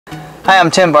Hi, I'm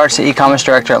Tim Bartz, the e-commerce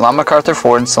director at McArthur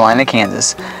Ford in Salina,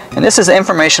 Kansas. And this is an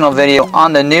informational video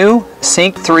on the new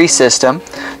Sync 3 system.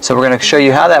 So we're going to show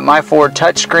you how that My Ford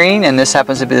touchscreen, and this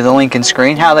happens to be the Lincoln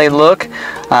screen, how they look,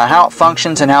 how it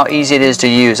functions, and how easy it is to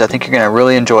use. I think you're going to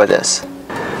really enjoy this.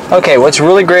 Okay, what's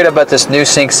really great about this new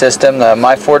Sync system, the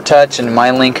My Ford Touch and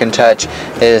My Lincoln Touch,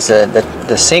 is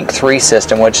the Sync 3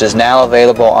 system, which is now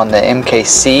available on the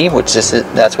MKC, which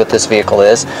that's what this vehicle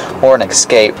is, or an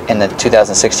Escape in the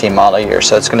 2016 model year.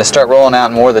 So it's going to start rolling out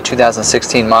in more of the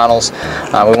 2016 models.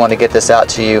 We want to get this out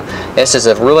to you. This is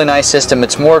a really nice system.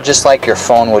 It's more just like your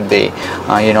phone would be.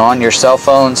 You know, on your cell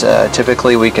phones,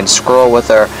 typically we can scroll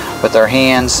with our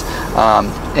hands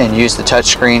and use the touch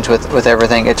screens with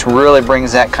everything. It really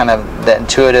brings that kind of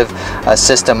intuitive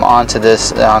system onto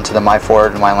the My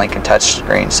Ford and My Lincoln touch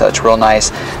screen. So it's real nice.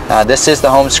 This is the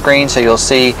home screen, so you'll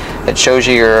see it shows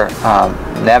you your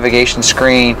navigation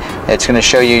screen. It's going to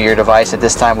show you your device. At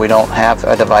this time we don't have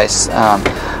a device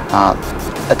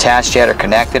attached yet or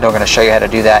connected. We're going to show you how to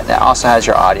do that. And it also has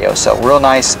your audio. So real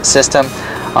nice system.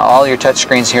 All your touch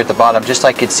screens here at the bottom, just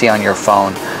like you'd see on your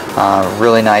phone.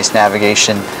 Really nice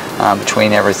navigation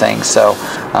between everything. So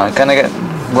I'm going to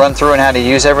run through on how to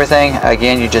use everything.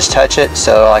 Again, you just touch it.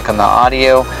 So like on the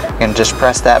audio, you can just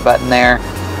press that button there.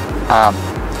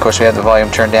 Of course, we have the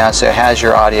volume turned down, so it has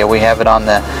your audio. We have it on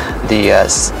the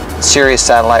Sirius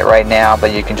satellite right now,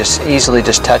 but you can just easily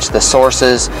just touch the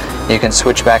sources. You can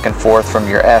switch back and forth from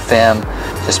your FM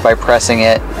just by pressing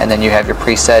it, and then you have your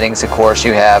presettings. Of course,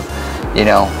 you have, you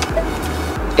know,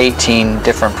 18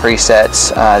 different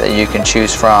presets that you can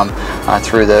choose from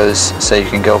through those, so you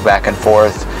can go back and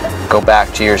forth, go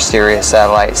back to your Sirius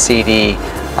satellite, CD,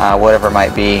 whatever it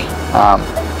might be.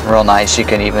 Real nice. You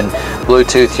can even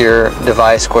Bluetooth your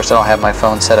device. Of course, I don't have my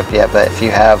phone set up yet, but if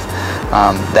you have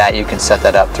that, you can set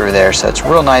that up through there. So it's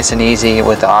real nice and easy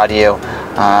with the audio.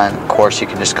 Of course, you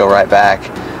can just go right back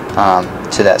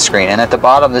to that screen. And at the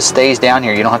bottom, this stays down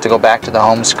here. You don't have to go back to the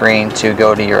home screen to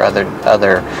go to your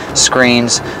other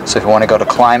screens. So if you want to go to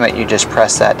climate, you just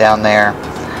press that down there.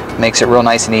 Makes it real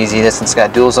nice and easy. This one's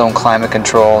got dual zone climate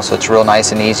control, so it's real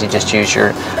nice and easy. Just use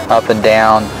your up and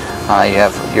down. You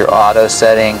have your auto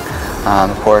setting,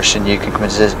 of course, and you can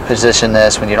position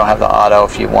this when you don't have the auto.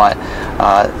 If you want,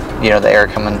 you know, the air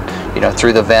coming, you know,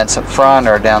 through the vents up front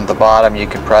or down at the bottom, you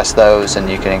can press those, and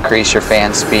you can increase your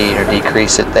fan speed or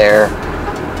decrease it there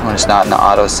when it's not in the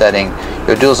auto setting.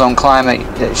 Your dual zone climate,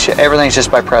 everything's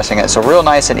just by pressing it. So real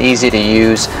nice and easy to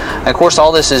use. And of course,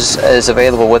 all this is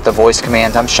available with the voice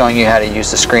commands. I'm showing you how to use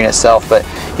the screen itself, but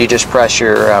you just press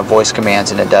your voice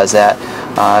commands and it does that.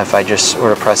 If I just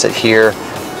were to press it here.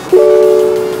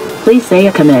 Please say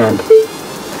a command.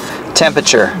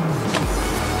 Temperature.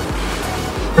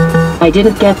 I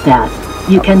didn't get that.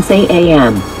 You can say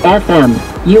AM, FM,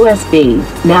 USB,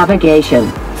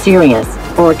 navigation, Sirius,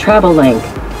 or travel link.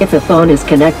 If the phone is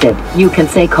connected, you can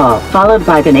say call, followed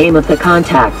by the name of the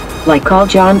contact, like call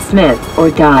John Smith, or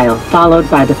dial, followed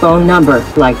by the phone number,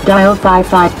 like dial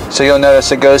 55. So you'll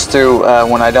notice it goes through,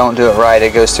 when I don't do it right,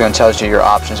 it goes through and tells you your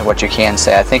options and what you can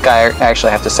say. I think I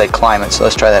actually have to say climate, so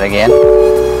let's try that again.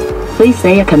 Please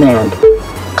say a command.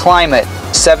 Climate,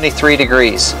 73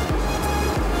 degrees.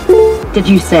 Did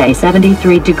you say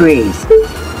 73 degrees?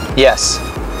 Yes.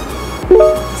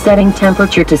 Setting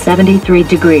temperature to 73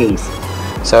 degrees.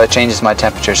 So it changes my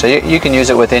temperature. So you can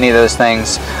use it with any of those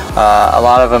things. A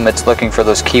lot of them, it's looking for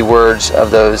those keywords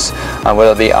of those,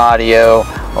 whether it be audio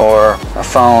or a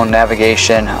phone,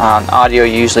 navigation. Audio,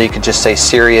 usually you can just say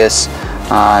Sirius,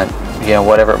 you know,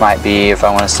 whatever it might be. If I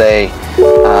want to say...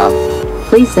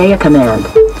 Please say a command.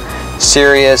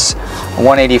 Sirius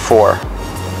 184.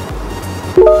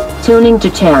 Tuning to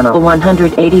channel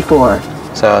 184.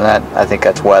 So that, I think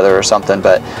that's weather or something,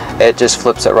 but it just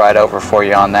flips it right over for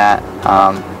you on that.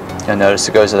 You'll notice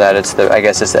it goes to that. It's I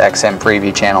guess it's the XM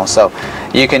preview channel. So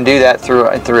you can do that through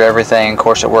everything. Of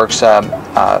course, it works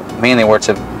mainly where it's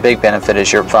a big benefit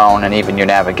is your phone and even your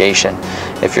navigation.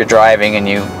 If you're driving and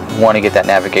you want to get that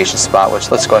navigation spot,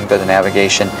 which let's go ahead and go to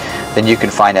navigation, then you can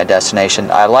find that destination.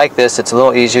 I like this. It's a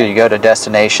little easier. You go to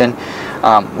destination.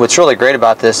 What's really great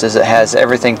about this is it has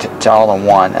everything to all in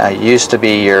one. It used to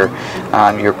be your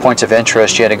points of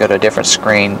interest. You had to go to a different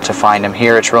screen to find them.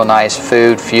 Here it's real nice.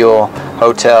 Food, fuel,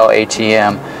 hotel,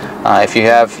 ATM.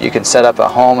 If you can set up a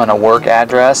home and a work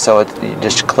address, so you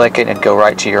just click it and go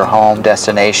right to your home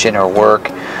destination or work.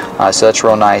 So that's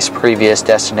real nice. Previous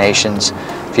destinations.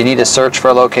 If you need to search for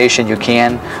a location, you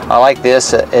can. I like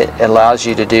this. It allows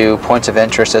you to do points of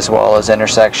interest as well as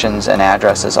intersections and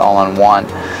addresses all in one.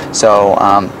 So,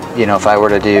 you know, if I were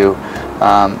to do,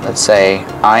 let's say,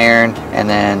 iron and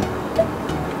then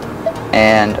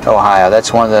and Ohio.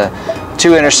 That's one of the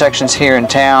 2 intersections here in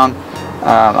town.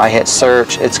 I hit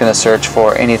search, it's going to search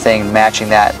for anything matching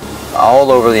that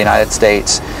all over the United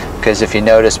States, because if you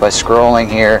notice by scrolling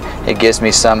here, it gives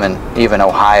me some in even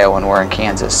Ohio when we're in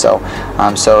Kansas. So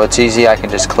so it's easy. I can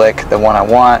just click the one I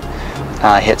want,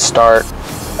 hit start,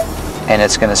 and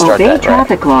it's going to start Obey that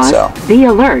traffic laws, So be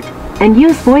alert, and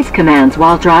use voice commands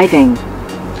while driving.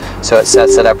 so it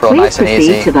sets it up real nice and Please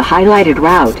easy. proceed to the highlighted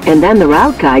route, and then the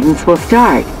route guidance will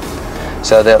start.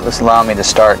 So that's allowing me to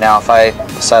start. Now if I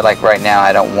decide, like right now,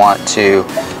 I don't want to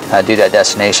do that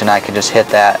destination, I can just hit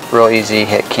that real easy,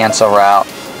 hit cancel route,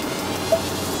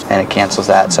 and it cancels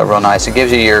that. So real nice. It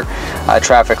gives you your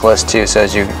traffic list too, so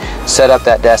as you set up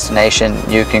that destination,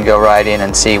 you can go right in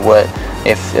and see what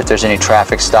if there's any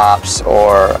traffic stops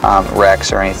or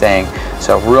wrecks or anything.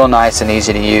 So real nice and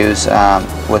easy to use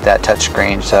with that touch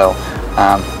screen. So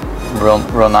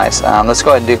real nice. Let's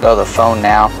go ahead and go to the phone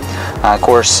now. Of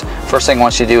course, first thing I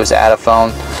want you to do is add a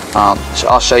phone. So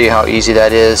I'll show you how easy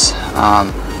that is.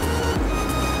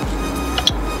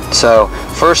 So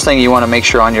first thing you want to make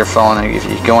sure on your phone, if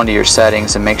you go into your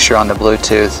settings and make sure on the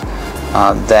Bluetooth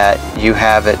that you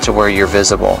have it to where you're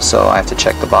visible. So I have to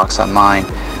check the box on mine.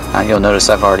 You'll notice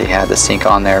I've already had the sync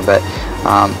on there, but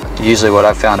usually what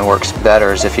I've found works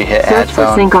better is if you hit add Search phone.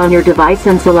 for sync on your device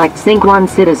and select sync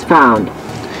once it is found.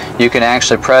 You can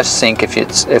actually press sync if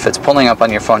it's pulling up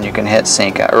on your phone. You can hit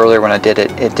sync. Earlier when I did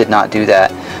it, it did not do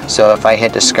that. So if I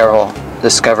hit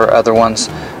discover other ones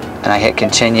and I hit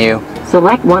continue,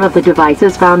 Select one of the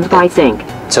devices found by sync.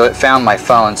 so it found my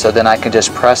phone. So then I can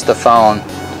just press the phone.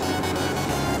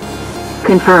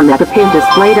 Confirm that the pin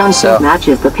displayed on So- sync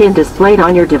matches the pin displayed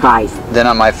on your device. Then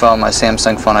on my phone, my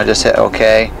Samsung phone, I just hit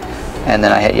OK, and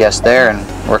then I hit yes there, and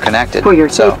we're connected. For your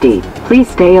So- safety, please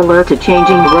stay alert to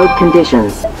changing road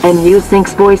conditions, and use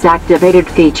Sync's voice-activated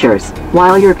features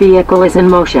while your vehicle is in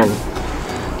motion.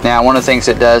 Now, one of the things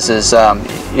it does is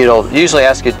it'll usually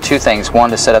ask you 2 things. One,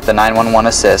 to set up the 911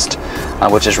 assist,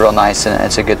 which is real nice, and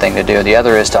it's a good thing to do. The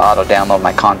other is to auto-download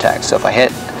my contacts. So if I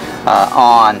hit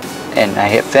on and I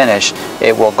hit finish,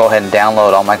 it will go ahead and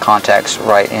download all my contacts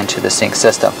right into the Sync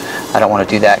system. I don't want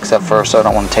to do that because at first I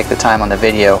don't want to take the time on the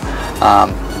video.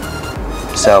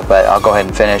 But I'll go ahead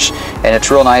and finish, and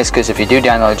it's real nice because if you do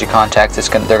download your contacts,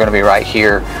 they're going to be right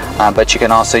here. But you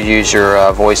can also use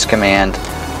your voice command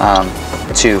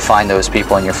to find those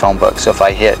people in your phone book. So if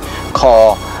I hit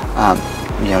call,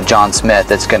 John Smith,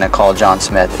 it's going to call John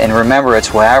Smith. And remember,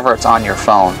 it's wherever it's on your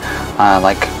phone.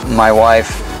 Like my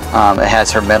wife, it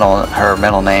has her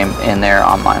middle name in there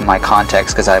on my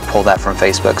contacts because I pulled that from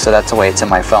Facebook. So that's the way it's in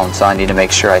my phone. So I need to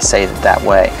make sure I say it that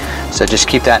way. So just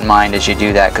keep that in mind as you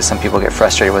do that, because some people get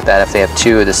frustrated with that. If they have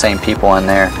 2 of the same people in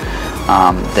there,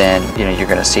 then you're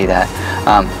going to see that.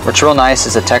 What's real nice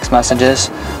is the text messages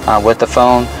with the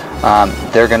phone.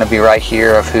 They're going to be right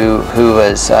here of who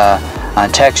has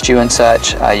text you and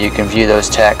such. You can view those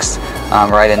texts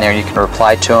right in there. You can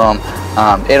reply to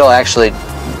them. It'll actually,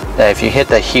 if you hit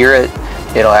the hear it,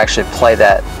 it'll actually play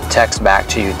that text back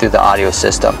to you through the audio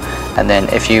system. And then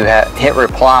if you hit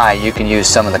reply, you can use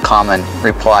some of the common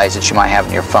replies that you might have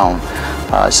in your phone.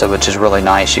 Which is really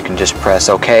nice. You can just press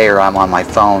OK or I'm on my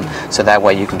phone, so that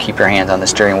way you can keep your hands on the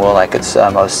steering wheel like it's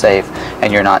most safe,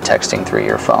 and you're not texting through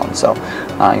your phone. So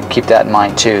keep that in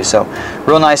mind too. So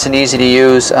real nice and easy to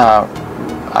use.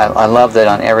 I love that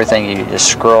on everything you just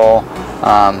scroll.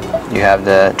 You have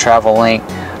the travel link,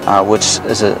 which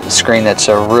is a screen that's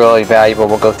really valuable.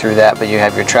 We'll go through that, but you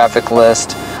have your traffic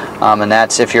list. And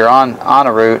that's if you're on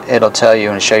a route, it'll tell you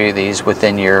and show you these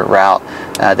within your route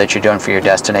that you're doing for your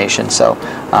destination. So,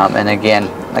 and again,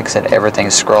 like I said,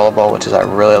 everything's scrollable, which is I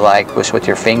really like, with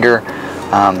your finger,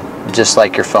 just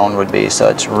like your phone would be. So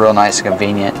it's real nice and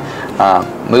convenient.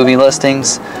 Movie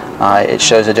listings, it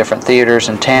shows the different theaters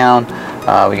in town.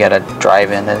 We got a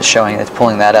drive-in that's showing, it's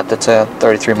pulling that up. That's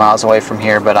 33 miles away from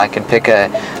here, but I can pick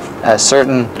a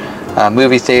certain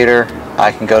movie theater.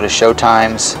 I can go to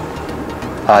showtimes.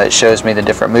 It shows me the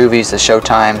different movies, the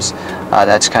showtimes.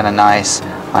 That's kind of nice.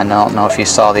 I don't know if you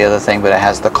saw the other thing, but it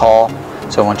has the call.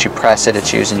 So once you press it,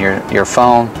 it's using your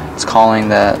phone. It's calling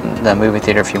the movie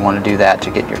theater if you want to do that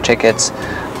to get your tickets.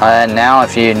 And now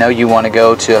if you know you want to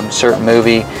go to a certain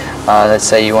movie, let's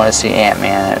say you want to see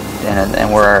Ant-Man,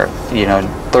 and we're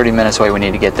 30 minutes away, we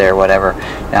need to get there, whatever.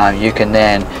 You can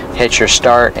then hit your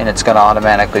start, and it's going to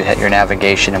automatically hit your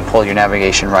navigation and pull your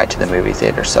navigation right to the movie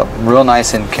theater. So real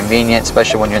nice and convenient,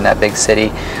 especially when you're in that big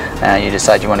city and you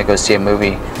decide you want to go see a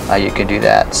movie, you can do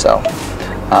that. So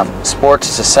sports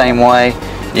is the same way.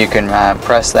 You can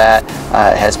press that.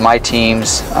 It has my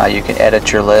teams. You can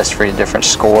edit your list for your different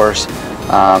scores.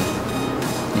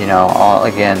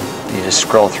 Again, You just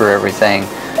scroll through everything.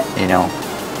 You know,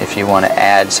 if you want to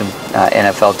add some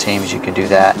NFL teams, you can do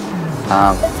that.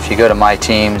 If you go to My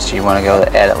Teams, you want to go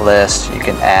to Edit List, you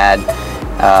can add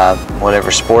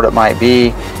whatever sport it might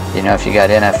be. You know, if you got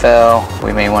NFL,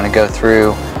 we may want to go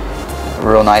through.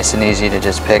 Real nice and easy to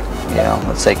just pick, you know,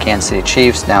 let's say Kansas City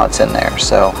Chiefs. Now it's in there.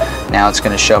 So now it's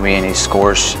going to show me any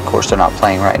scores. Of course, they're not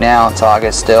playing right now. It's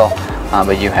August still,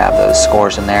 but you have those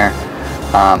scores in there.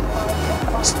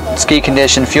 Ski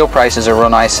condition, fuel prices are real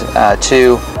nice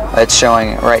too. It's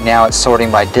showing right now, it's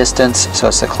sorting by distance, so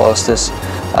it's the closest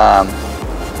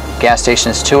gas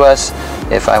stations to us.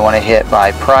 If I want to hit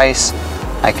by price,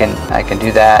 I can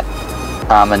do that.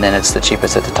 And then it's the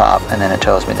cheapest at the top, and then it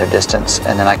tells me their distance,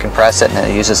 and then I can press it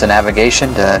and it uses the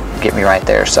navigation to get me right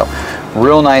there. So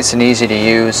real nice and easy to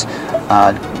use,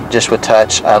 just with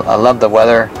touch. I love the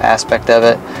weather aspect of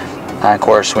it. Of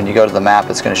course, when you go to the map,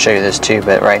 it's going to show you this too,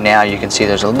 but right now you can see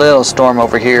there's a little storm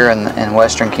over here in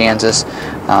western Kansas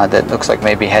that looks like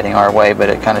maybe heading our way, but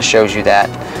it kind of shows you that.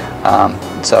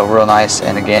 So real nice,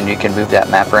 and again, you can move that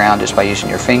map around just by using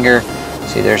your finger.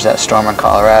 See, there's that storm in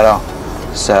Colorado.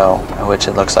 So, which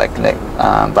it looks like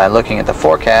by looking at the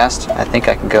forecast, I think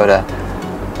I can go to,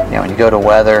 you know, when you go to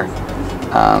weather,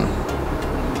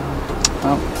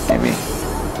 oh, maybe,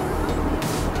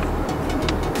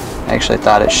 I actually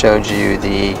thought it showed you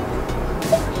the,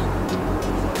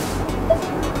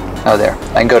 oh there,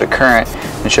 I can go to current,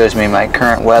 and it shows me my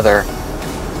current weather,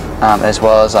 as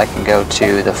well as I can go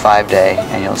to the 5-day,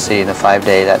 and you'll see the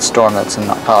 5-day, that storm that's in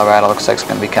Colorado looks like it's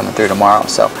going to be coming through tomorrow.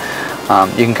 So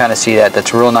you can kind of see that.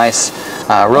 That's real nice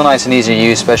and easy to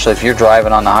use, especially if you're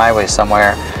driving on the highway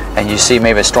somewhere and you see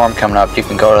maybe a storm coming up. You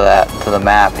can go to the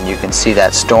map and you can see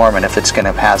that storm and if it's going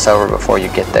to pass over before you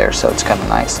get there. So it's kind of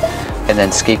nice. And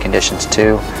then ski conditions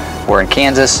too. We're in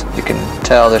Kansas. You can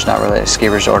tell there's not really a ski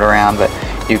resort around, but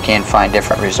you can find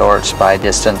different resorts by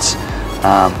distance.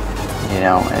 You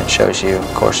know, and it shows you,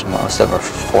 of course, most of them are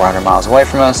 400 miles away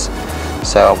from us.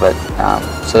 So, but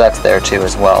so that's there too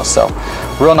as well. So,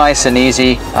 real nice and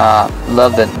easy.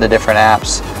 Love the different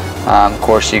apps. Of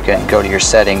course, you can go to your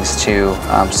settings to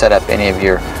set up any of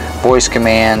your voice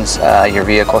commands, your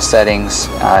vehicle settings.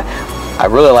 I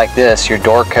really like this. Your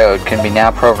door code can be now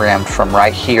programmed from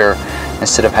right here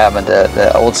instead of having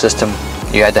the old system.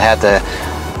 You had to have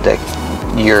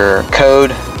your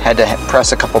code. Had to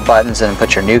press a couple buttons and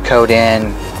put your new code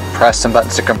in, press some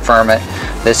buttons to confirm it.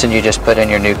 This one you just put in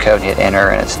your new code, hit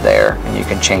enter, and it's there, and you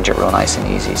can change it real nice and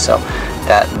easy. So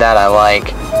that I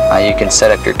like. You can set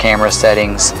up your camera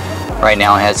settings. Right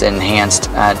now it has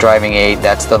enhanced driving aid.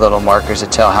 That's the little markers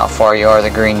that tell how far you are, the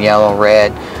green, yellow,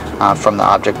 red, from the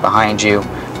object behind you.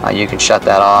 You can shut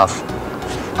that off.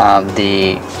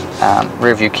 The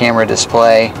rear view camera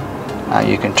display,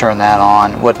 you can turn that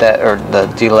on. Or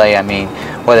the delay, I mean,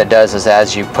 what it does is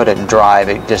as you put it in drive,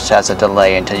 it just has a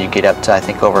delay until you get up to, I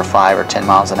think, over 5 or 10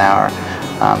 miles an hour.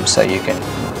 So you can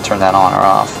turn that on or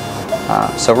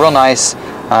off. So real nice,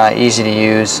 easy to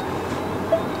use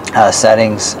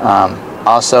settings.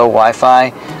 Also Wi-Fi,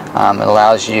 it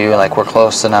allows you, like we're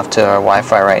close enough to our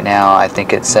Wi-Fi right now. I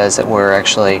think it says that we're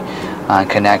actually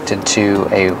connected to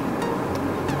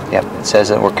yep, it says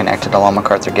that we're connected to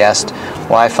McArthur guest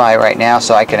Wi-Fi right now,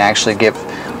 so I can actually give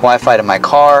Wi-Fi to my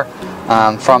car.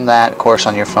 From that, of course,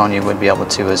 on your phone you would be able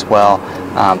to as well.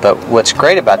 But what's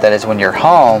great about that is when you're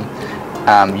home,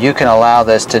 you can allow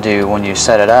this to do, when you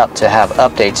set it up, to have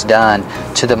updates done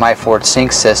to the My Ford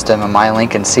Sync system and My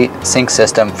Lincoln Sync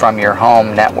system from your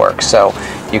home network. So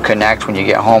you connect when you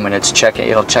get home and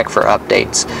it'll check for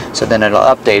updates. So then it'll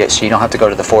update it so you don't have to go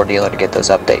to the Ford dealer to get those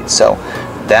updates. So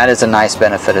that is a nice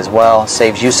benefit as well.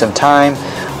 Saves you some time.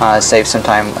 Saves some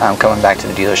time coming back to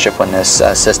the dealership when this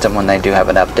system, when they do have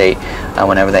an update,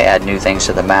 whenever they add new things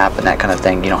to the map and that kind of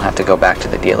thing, you don't have to go back to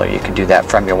the dealer. You can do that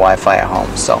from your Wi-Fi at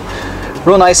home. So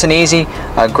real nice and easy.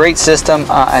 A great system.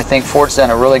 I think Ford's done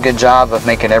a really good job of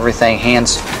making everything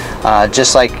hands,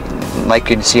 just like you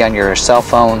can see on your cell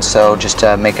phone. So just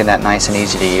making that nice and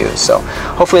easy to use. So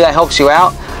hopefully that helps you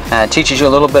out. Teaches you a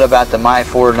little bit about the My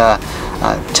Ford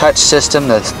touch system,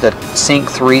 the Sync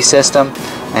 3 system,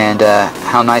 and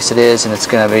how nice it is, and it's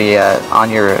going to be on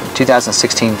your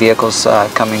 2016 vehicles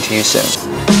coming to you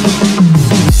soon.